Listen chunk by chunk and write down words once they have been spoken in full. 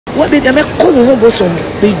What did I make home bosom?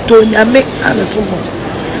 We don't make Anderson.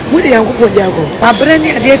 We the young Diago. My brand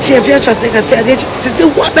new dear chief, just like I said, since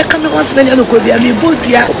what becoming once many could be a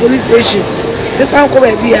police station. If I go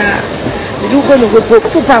where we are, we do go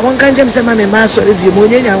for power. One can jump some master if you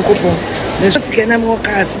money and coupon. The second more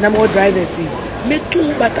cars, no more drivers. Me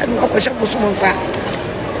too, but I know what was someone.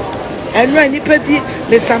 And when you pay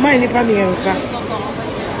me, some money for me and son.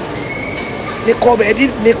 They call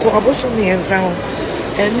baby, they call about me and sound.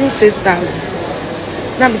 And you 6,000.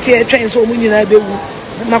 Now I'm here trying so many like the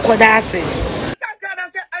Makodase. I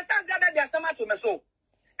said that there's so much to me so.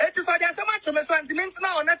 It is there's so much to me so. And means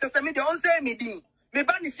now not to me, don't say me ding. Me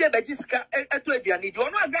ban is here by this at 20 and you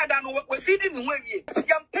don't know that we're feeding me when you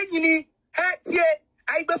champagne.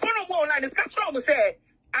 I before no more line is catch on say.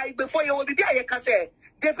 I before you will be there, you can say.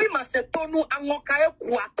 The film said Tonu and Mokaya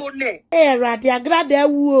Quatone. Afia Agradaa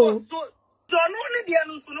woo. So only the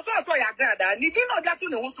Anusun, so I saw Agradaa. You did not get to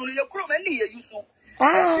know who's your chrome and you so.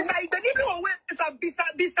 I believe you went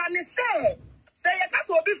Bisani say I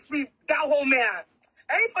can't be free that home here.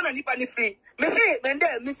 I ain't for any free. Me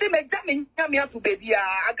say me jamming come here to baby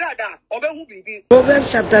Agradaa or be.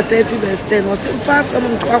 Proverbs chapter 30 verse 10 was fast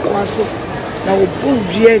someone to Aquaso. Now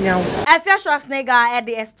Afia Schwar at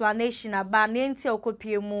the explanation about Nancy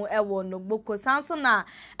Okopiemu ewo no boko sanso na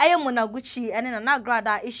ayemo Gucci ene na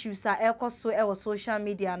Agradaa issues a ekoso ewo social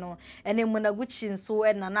media no ene mo na Gucci nso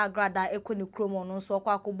ene na Agradaa ekoni kromo no nso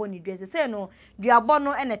akwa akobo ni dwese say no duabo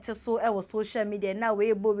no ene te so ewo social media na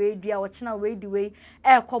we ebo we dua wo chena we di we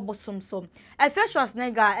ekobosom so Afia Schwar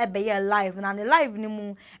ebeye live na ne live ni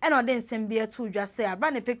mu ene ode nsem bi eto dwa say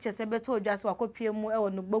abra ne pictures ebeto dwa say Okopiemu ewo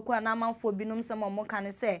no boko na amanfo bi some more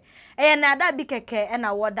can say, and that be keke and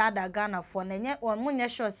I would that Ghana for Nanya or Munya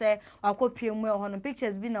sure say, or Copium well on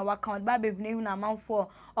pictures being a account, baby name amount for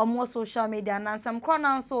or more social media and some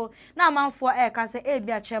crown so now amount for air can say,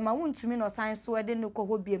 a chairman won't to me no science so I didn't know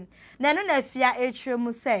Cohobium. Then a fear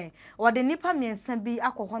atrium say, or the nipper means and be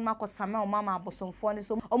alcohol mark or summer or mamma bosom for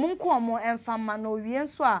so or munko more and fama no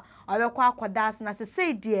wienswa or a quack das and as I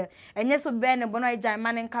say, dear, and yes, so Ben and Bonai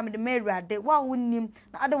Jaiman and come the Maria, they won't him,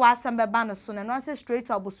 otherwise some banner soon. And once straight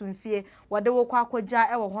to Abusum fear, what they will quack with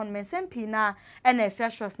Jar or Honman Sempina and a Afia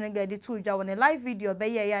Schwar the 2 jaw on a live video by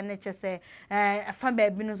ya nature say a fan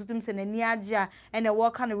baby Binus and a Niaja and a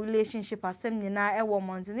work on a relationship as Semina a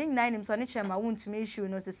woman to 9 him son each I want to make sure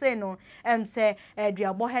no say no say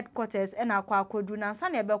Diabo headquarters and our quadruna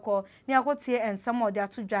Sanya Beko near Cotier and some of their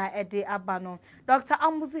 2 jar a day abano. Dr.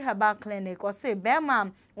 Ambuzi Herbal Clinic or say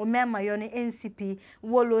Bearman or Mayoni NCP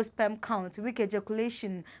Wallow sperm count weak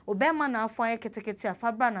ejaculation or Bearman now for a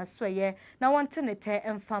Fabrana swear now one tenete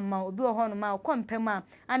and fama or do a horn mile compema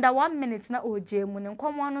and 1 minute na OJ when and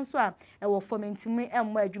come one swap and will forming to me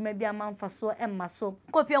and where you may be a man for so and maso.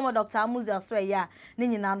 Copy on Dr. Ambuzi swear ya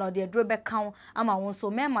Nina no dear drawback count ama won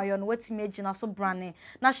so Mayon wet image so brandy.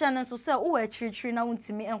 National so say oh a tree now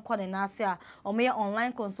to me and calling Asia or may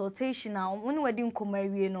online consultation now when wedding come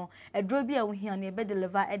no a drobia we here near bed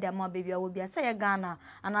deliver at the baby will be a say Ghana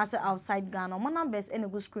and answer outside Ghana. My numbers any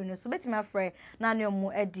good screen so bet my friend na no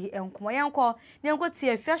mo edi enkomo yanko nyango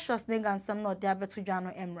tie Afia Schwar and some not there beto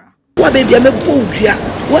Jano Emra. What baby I make Bodia?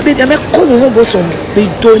 What baby I make home bosom? We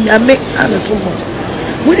don't make Anderson.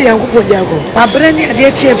 We the young Diago. My brand new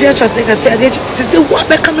dear chief, just like I said, since what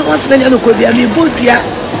becoming once many could be a Bodia.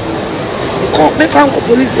 Call me from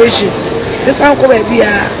police station. Me found go where we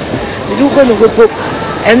are. We do go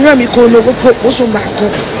and Rami go no go bosom back.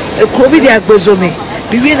 A Kobe de Agbezome.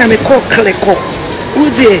 We win and me call Kaleko.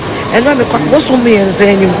 Udi and Rami kwa bosom me and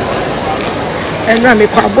say him. And Rami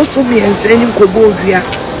kwa bosom me and say him Kobodia.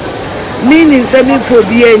 Meaning semi for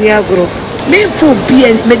be any agro. Me for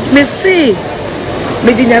be me say.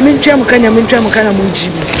 Me didn't mean tram can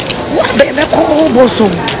mujibi. What be me call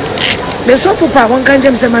bosom? Me so for pa one can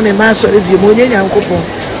jam say my master if you money and coupon.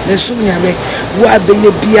 Me soon yame. What be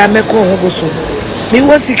be a me call bosom? Me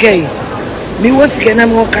was okay. Me was okay na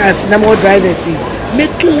more cars, na more drivers. Me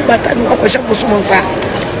too, but I know what bosom sa.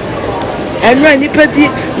 And when you pay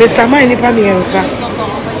me some money for me and sa.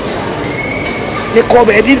 Me call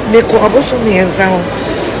baby, me call bosom me and sound.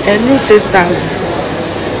 And you 6,000.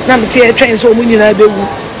 Now I'm here trying so many like the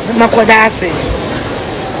Makodase.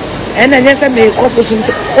 And I just make couple some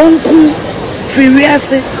uncle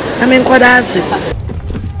furious. I mean, Kodase.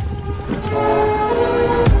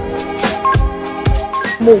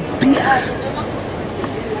 Mobia.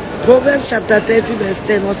 Proverbs chapter 30 verse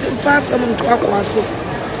 10 was fast someone to Aquaso.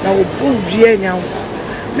 Now, Budia now.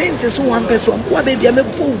 Mean to one person, what baby I make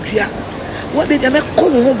Budia. What baby I make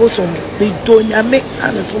home bosom? We don't make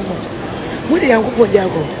Anderson. We the young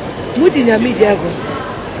Diago. We didn't meet Diago.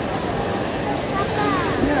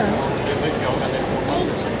 Yeah.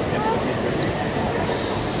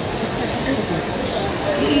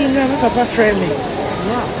 my papa friend me.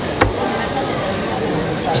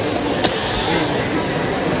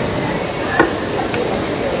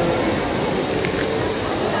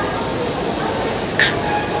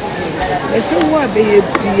 I said, what be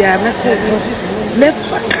me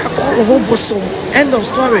call home bosom. End of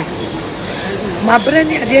story. My brain,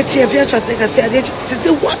 I did cheer if you just think I said,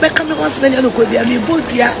 what become once when you could be a me boot.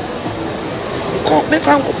 Call me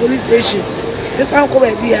from police station. Me found go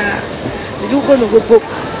baby. You go no go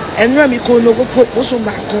and run me call no go pop bosom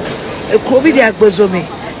back. A crowby the agbozomi.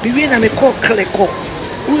 Be when I me call Calico.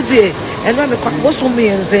 Who dear and run me call bosom me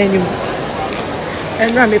and say you.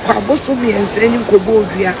 And run me call bosom me and say you could board.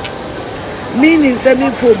 Meaning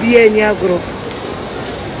sending for beer and yagro.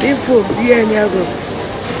 Info beer and yagro.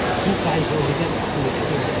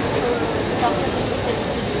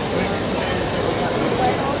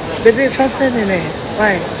 Baby, fasten in it.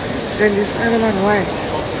 Why? Send this animal. Why?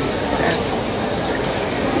 Yes.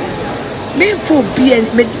 Me for beer.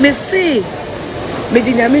 Me say. Me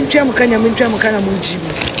di nyamin tram kana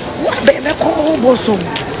munjimi. What be me call bosom.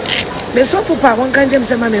 Me so for pa one can jam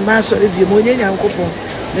say me ma so be mo nya nyankopon.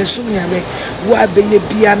 Me sum nyame wo abeye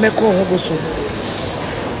bia me ko ho boso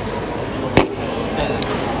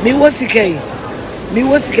me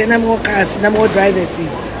wosike na mo cars na mo drivers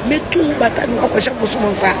me tun bata no akosha boso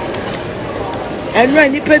monsa enra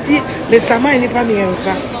nipa bi me sama nipa me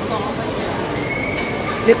ensa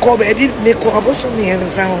me ko be me ko boso me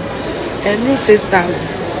ensa ho enu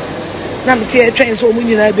 6,000 na me tie train so mu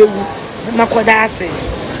nyina be wu makoda ase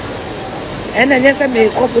ena nyesa me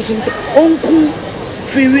ko boso onku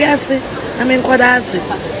Furious, I mean, what I say.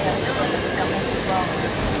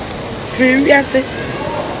 Furious,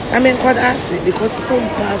 I mean, what I say, because people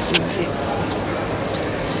pass you.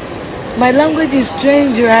 My language is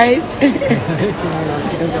strange, right? She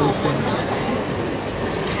don't understand.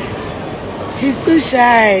 She's too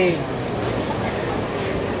shy.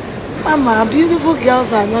 Mama, beautiful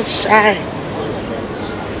girls are not shy.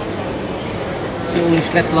 She only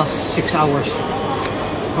slept last 6 hours.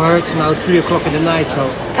 For her, it's now 3 o'clock in the night, so...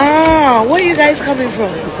 Ah, where are you guys coming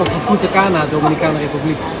from? We come from Punta Cana, Dominicana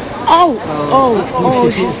Republic.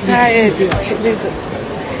 She's tired. She needs it.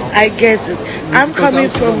 I get it. I'm coming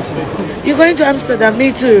from... You're going to Amsterdam?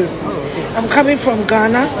 Me too. Oh, okay. I'm coming from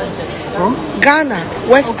Ghana. From? Ghana,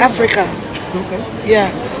 West Africa. Okay. Yeah.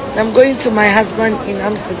 I'm going to my husband in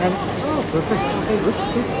Amsterdam. Oh, perfect. Okay, good.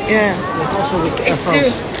 Yeah. Also with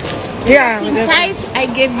France. Yeah. Inside, I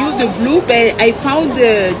gave you the blue, but I found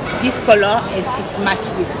this color and it matched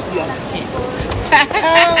with your skin.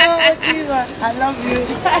 Oh, Diva, I love you.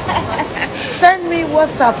 Send me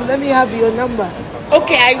WhatsApp. Let me have your number.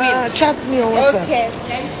 Okay, I will. Chat me on WhatsApp. Okay.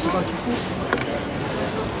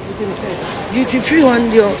 Duty free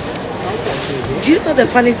one, yo. Do you know the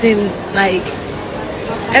funny thing? Like,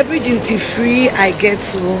 every duty free I get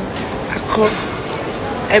to across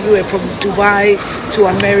everywhere from Dubai to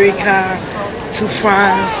America to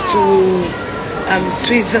France to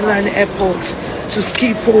Switzerland airport to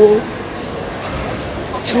Schiphol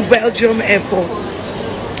to Belgium airport.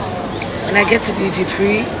 When I get to duty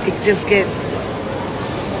free, they just get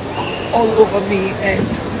all over me. And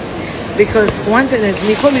because one thing is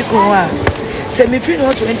me come say me free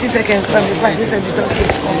no 20 seconds but me practice and me talk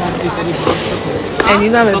it and you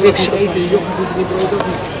know I'm a big shot.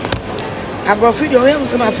 I brought free your young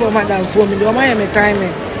some for madam for me. Do my time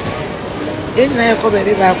in na ko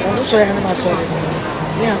baby back on so ya na masole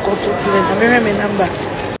yeah ko for play me number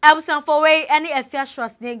Abusan for way any Afia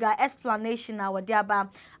Schwar explanation na wodi aba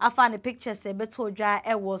afa ne pictures e beto dwa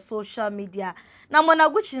e wo social media na mona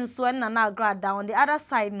Gucci nso na Agradaa on the other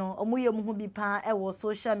side no omuye mu hu bi pa e wo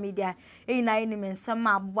social media e na ni mensem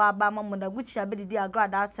abbo aba mona Gucci abedidi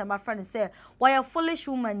Agradaa say my friend say why a foolish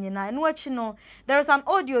woman nyina no achi no there is an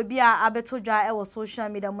audio bi a abeto dwa e wo social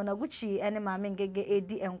media mona Gucci ene ma mengege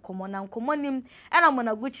edi enkomo na nkomo nim e na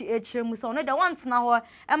mona Gucci e kire mu so no the want na ho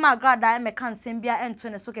e ma Agradaa e me kan sem bia ento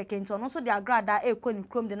ne so keke nto no so the Agradaa e ko ni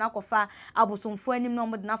krom de na kofa abosomfo anim no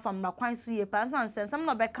mo de na famra kwan so ye pa nsensem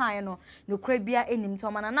no be kan no no kra bia enim to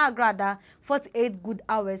mana na Agradaa 48 good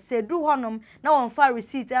hours say do honom na won fa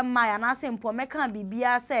receipt e ma ya na se mpo me kan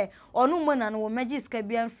bibia se onu mo na no magic ka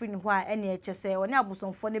bia free ni ho a ene eche se oni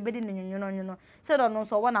abosomfo ne be de nyonyono se do no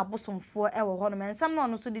so wona abosomfo e wo honom ensam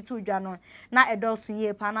no so di tu dwa no na edoso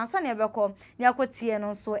ye pa na nsa ne be ko ne akotie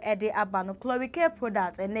no so e de aba no Chloe K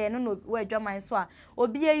product ene no we adwaman so a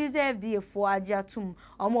obi obia use FDA for ajatum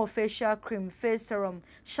omo facial cream, face serum,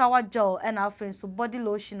 shower gel and afin so body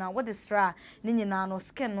lotion and what is ra ni nyina no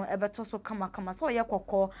skin no ebeto so kama so ye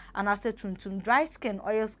kokko and ase tuntum dry skin,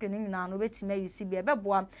 oil skin ni nyina no betime you see be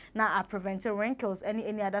ebeboa na a prevent wrinkles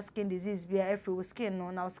any other skin disease be every skin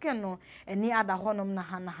no na skin no any other honom na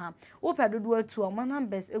ha wo pedodo atu o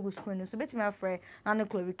numbers egu screen so betime afre na no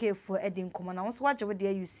chloric for edin komo na so waje we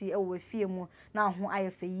dey you see e wo fie mu na ho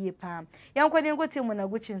ayefe yie pa yankwane ngoti mu na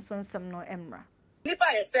Gucci nsonsem no emra nipa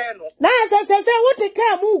yese no na se what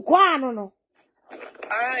ka mu kwa no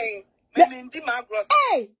ai me ndi ma gross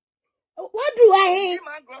hey what do I ndi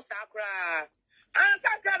ma gross akra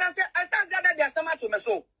asa gada dia sama to me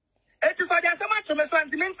so eti so dia sama to me so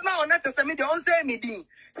antimenti na ona tese me de on say me din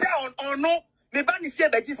say on no me ba ni fie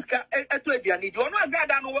bejisika eto aduane di ono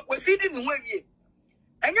agrada no we feed ni ho awie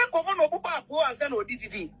enye kofo no obuba apo ansa na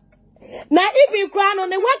odididi na if you cry no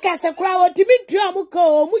ne waka se cry otimi ntua mu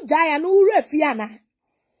ko mu jaya no wura fie na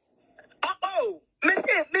oh me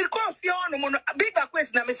say me call fie on mo no bigger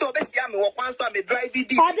question na me say obesia me wo kwan so me drive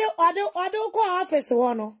di ode ko office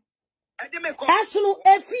wo no ade me call asunu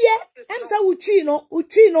efie em say uchi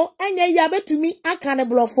no enye ya betumi aka ne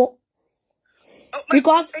blofo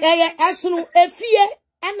because asunu efie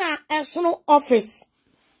na asunu office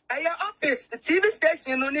office TV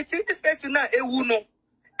station no ni TV station na ewu no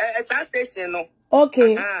SA station no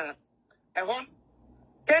okay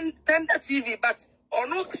tender TV but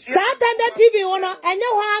ono tender TV ono enye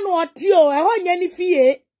ho anu oti o e ho nya ni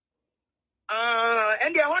fie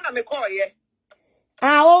and the one me call ye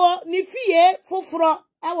ni fie foforo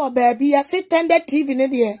e wo ba bi ya se tender TV ne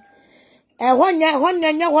de e ho nya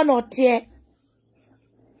ho na otie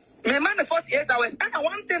me man 48 hours and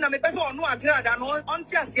one thing na me person onu Agradaa no on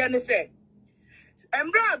ti ase ne say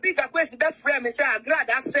embra bigger question be frame me say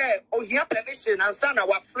Agradaa say ohia permission and say na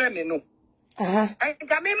wa frame no and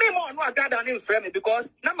ka me mo onu Agradaa no frame me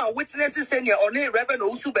because na my witnesses say near oni Reverend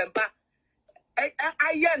Owusu Bempa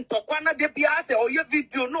ayen tokwa na de bia say oye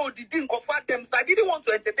video no didi nkofo them so I didn't want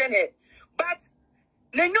to entertain her but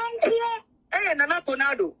ne nyonko na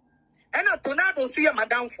tornado and a tornado so ya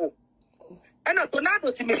madam fo and a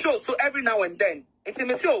tornado to me show so every now and then it's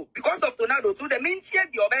me show because of tornado so the mean cheer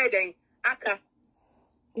the obey aka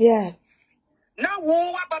yeah now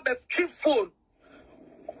wo about the trip phone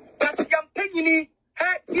but champagne he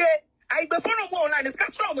I before no more online is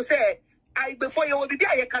catch on say I before you will be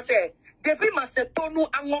there can say Devi masetonu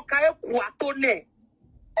angoka ekwato ne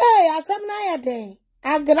hey asem na ya den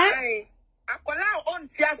agra akola on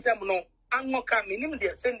ti asem no angoka minim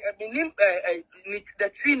de say minim the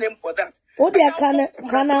tree name for that o de kana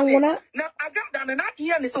nguna na Agradaa na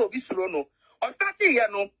here ni say obi suro no o start here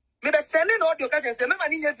no me be send no audio ka say me ma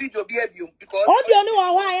ni video bi abium because audio no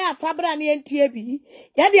wa wa ya fabra na entie bi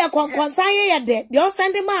ya de konkonsan ye de o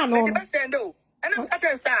send ma no me be send o and ka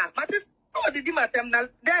say say matis o didi matem na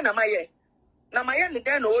den na maye ni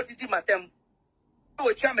den o didi matem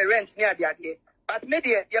o chia me rent ni ade but me de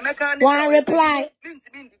ye meka one reply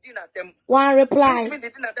one reply me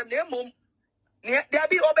didi na tem na mom ni there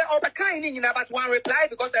be obe kind ni nyina but one reply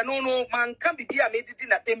because I no man can be bia me didi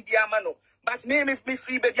na tem bia ma no but me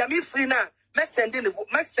free baby me free na me sending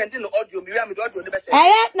the audio me the audio be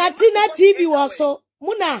send na Tina TV also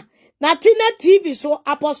muna na Tina TV so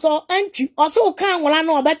apostle entry also kan wala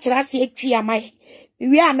na obekira se atwi amai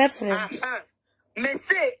we are my friend me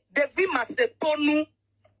say Devi masetonu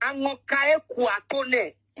angoka ekwato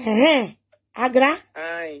ne agra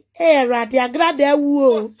radi Agradaa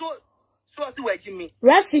wu so si wajimi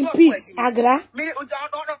rest in peace agra me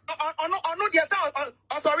ono dia say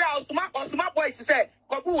sorry osuma boy say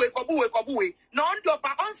kobuwe na on do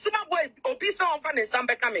pa on suma boy obi say on fa ne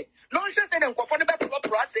sambe kame no hwe say den kofo ne be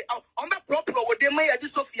pro say on be pro wo de me ya di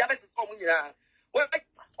Sophia be say kom nyina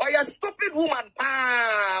oh you stupid woman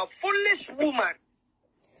foolish woman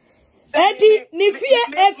Edi ni fie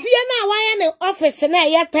na waye ne office na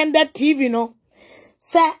ye tender TV no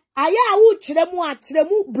say aya wu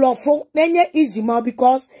chiremu blofo na nye easy ma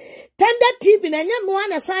because tender TV na nye no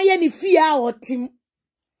na san ye ni fie a otim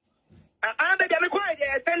baby me call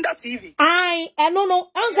it tender TV ai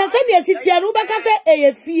no ansa se ne sitie no be ka se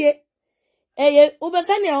eye fie eye ube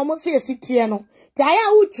se ne omo se sitie no ti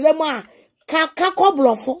aya wu chiremu a ka ko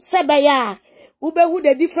blofo se be ya ube hu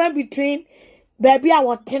the difference between baby a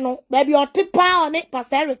wote no baby ote pa on it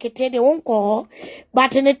Pastor Eric de won ko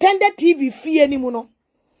but in the tender TV fie ni mu no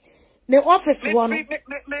the office one me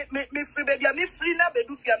free baby me free na be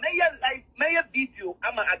do fia me ya live me ya video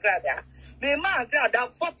ama Agradaa me ma Agradaa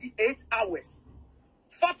 48 hours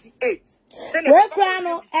 48 we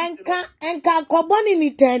krano enka koboni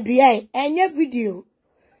ni tendie enye video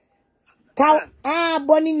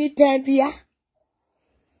Bonnie ni tendria.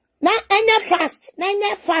 Na enya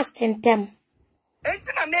fast in them. It's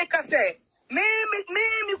a maker say, me,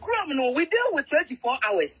 chrome no, we deal with 24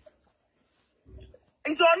 hours.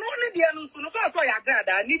 And so only the announce no so I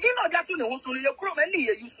Agradaa. Ni dino that to no so your chrome and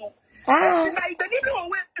you so. It's like the little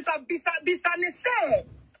way bisa ni say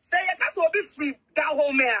you can't be free that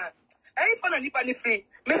home here. Ain't for any penny free.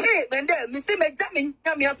 Me say when there, me say me jamming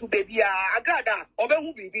to baby Agradaa. Obe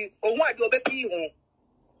who baby or what do obe pee home.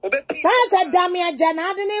 That's a damn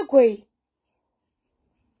Janadine Quay.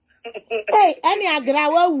 Hey, any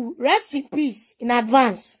Agradaa, rest in peace in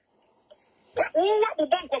advance. What will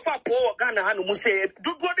bank of up or Ghana and say,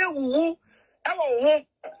 do go there woo.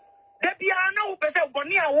 There be no person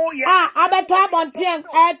Bonia. Oh, yeah. I better on 10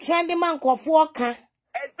 trendy man of walker.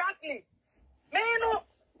 Exactly. Meno,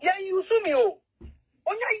 yeah, you sue me. Oh,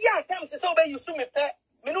 yeah, time to so you sue me, pet.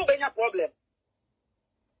 Me no be a problem.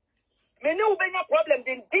 Me no be a problem.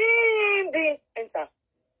 Ding, enter.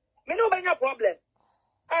 Me no be a problem.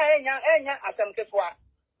 Enya, asem ketwa.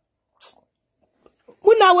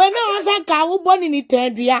 Kuna we no asa ka wo boni ni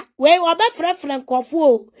tendria. We obe frefren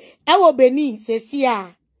kofo e wo beni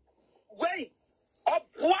sesia. We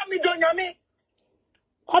wa mi donyame.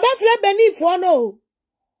 Obe fre beni fo no.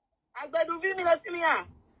 Agbadu vi mi la simi a.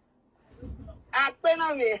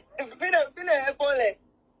 Apena mi. Fine e fole.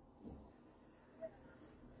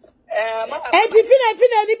 Enti fine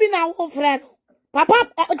ni bi na wo fre no.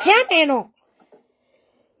 Papa chame no.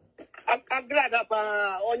 Agradaa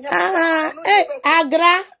pa onya.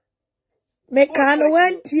 Agra. Me can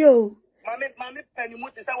went you. Mami penny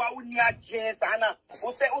muti sa wa uni agent sana.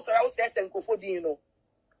 O se senkofo din no.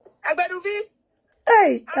 Agbadu vi.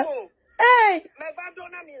 Hey. Me va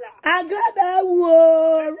dona mi la. Agradaa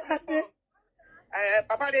wo.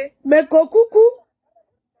 Papa de. Me kokuku.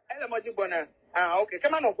 Ele mo ji bona. Okay.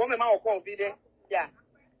 Come on, come ma o video. Yeah.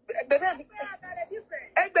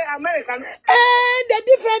 Egbe American. The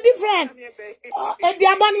different. And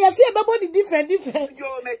the money you see everybody different.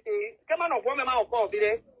 Yo, Messi. Come on, come ma o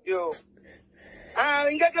video. Yo.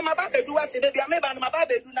 Inga ke ma ba be do what baby. Ameba ma ba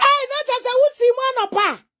be do na. Not just a wusi man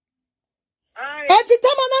opa. Eti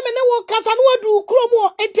tama na me ne wo kasa no adu kromo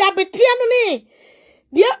eti abetia no ne.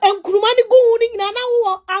 Dia enkruma ni gu ni na na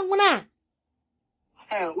wo anwona.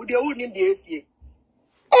 Wo de wo ni de esie.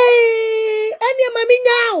 Any mami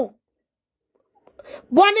now.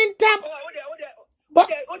 Born in time.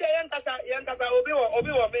 Yankasa obi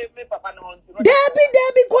me papa no.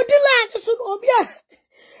 Debbie Kodila sun obia.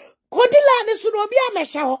 Kodila ne sun obia me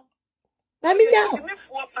hye ho. Mami now.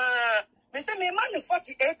 Me say me man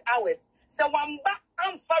 48 hours. So wamba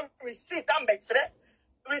am for receipt am be kire.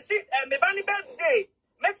 Receipt me bani birthday.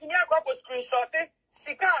 Make me akwa screenshot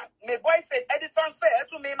sika me boyfriend edit transfer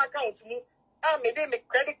to me account mu. Me dey me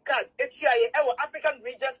credit card etuaye e wo African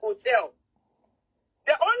Regent Hotel.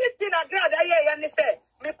 The only thing Agradaa here say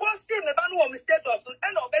me post me ban wo me status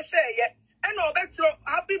and obe share ye and obe throw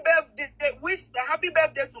happy birthday wish the happy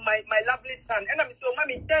birthday to my lovely son and I'm so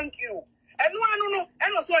mommy thank you and no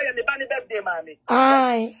and also ye me ban birthday mommy.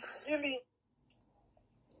 Aye.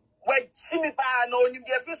 See me pa no you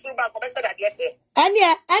dey feel so bad ko be say that dey.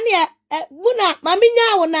 Anya buna mami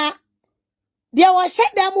nya na dia wo hye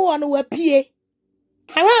dem wo no wapie.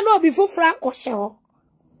 Ara no bi fufura kwose ho.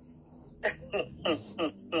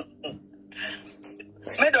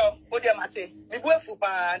 Medo, ode mate. Mi buefu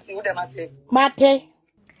pa anti ode mate. Mate.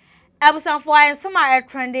 Abusanfo ayen some are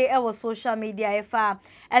trendy e wo social media efa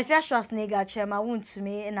Afia Schwar chairman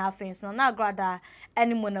wuntumi na afenso na Agradaa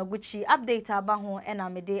eni mo na Gucci update aba ho na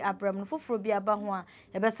mede abrem no foforo bi aba ho a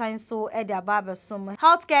yebesan so e de aba abesom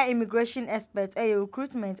healthcare immigration expert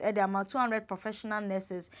recruitment e de ama 200 professional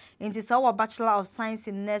nurses into so bachelor of science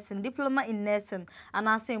in nursing diploma in nursing and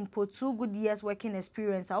asem po 2 good years working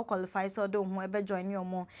experience I qualify so do ho e be join you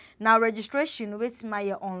mo now registration with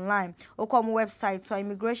my online okom website so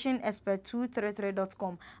immigration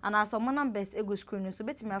expert233.com and as some numbers ego screen so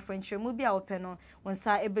beti my friend shemu bia openo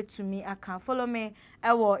wonsa ebetumi aka follow me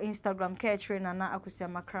ewo Instagram care trainer na akusia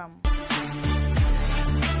makram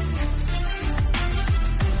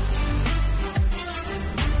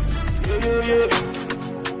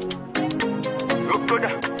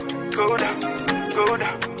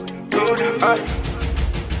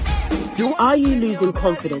Are you losing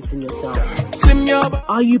confidence in yourself?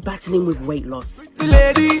 Are you battling with weight loss?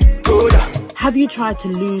 Have you tried to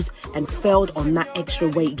lose and failed on that extra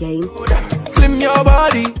weight gain?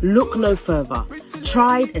 Look no further.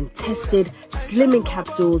 Tried and tested Slimming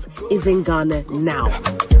Capsules is in Ghana now.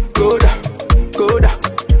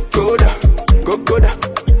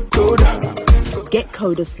 Get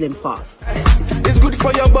Coda Slim fast. It's good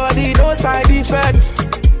for your body, no side effects.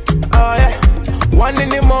 Oh yeah. 1 in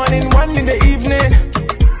the morning, 1 in the evening.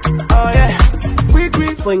 Oh yeah.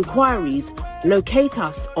 For inquiries, locate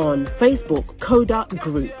us on Facebook, Coda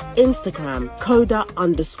Group, Instagram,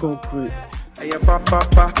 Coda_Group.